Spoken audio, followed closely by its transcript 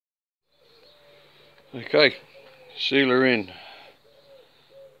Okay, sealer in.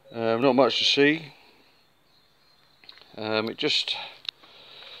 Not much to see. It just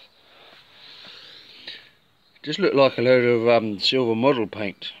looked like a load of silver model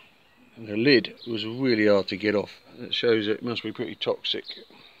paint, and the lid was really hard to get off. It shows it must be pretty toxic.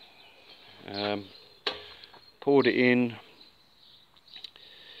 Poured it in,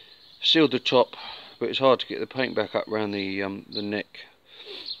 sealed the top, but it's hard to get the paint back up around the neck.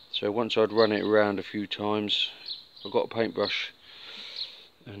 So once I'd run it around a few times, I got a paintbrush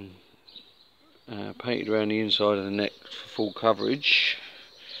and painted around the inside of the neck for full coverage.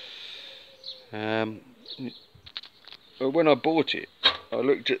 But when I bought it, I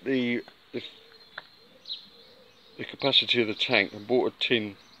looked at the capacity of the tank and bought a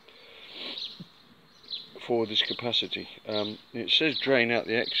tin for this capacity. It says drain out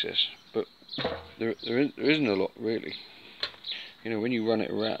the excess, but there isn't a lot really. You know, when you run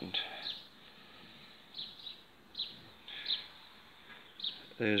it around,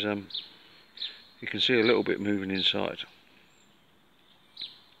 there's you can see a little bit moving inside.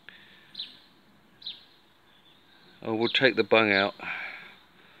 I will take the bung out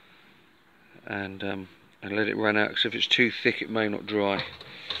and let it run out, because if it's too thick it may not dry.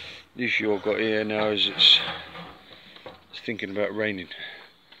 The issue I've got here now is it's thinking about raining.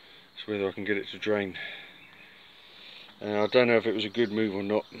 It's whether I can get it to drain. I don't know if it was a good move or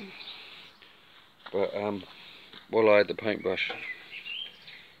not, but while I had the paintbrush,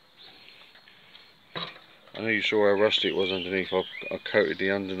 I know you saw how rusty it was underneath. I coated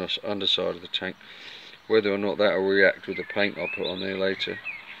the underside of the tank. Whether or not that will react with the paint I'll put on there later,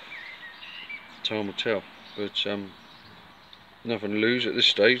 time will tell. But nothing to lose at this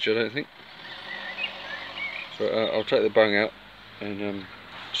stage, I don't think. So I'll take the bung out and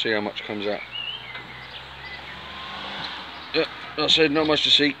see how much comes out. Yep, like I said, not much to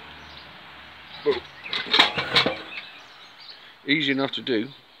see. But easy enough to do.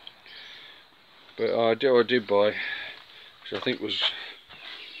 But I did buy, which I think was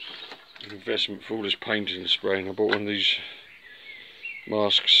an investment for all this painting and spraying. I bought one of these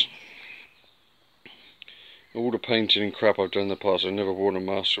masks. All the painting and crap I've done in the past, I've never worn a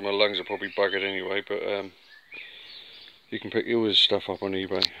mask, so my lungs are probably buggered anyway. But you can pick all this stuff up on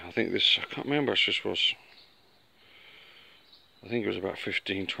eBay. I think this, I can't remember how much this was. I think it was about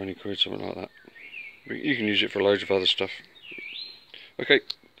 15-20 quid, something like that. You can use it for loads of other stuff. Okay,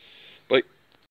 bye.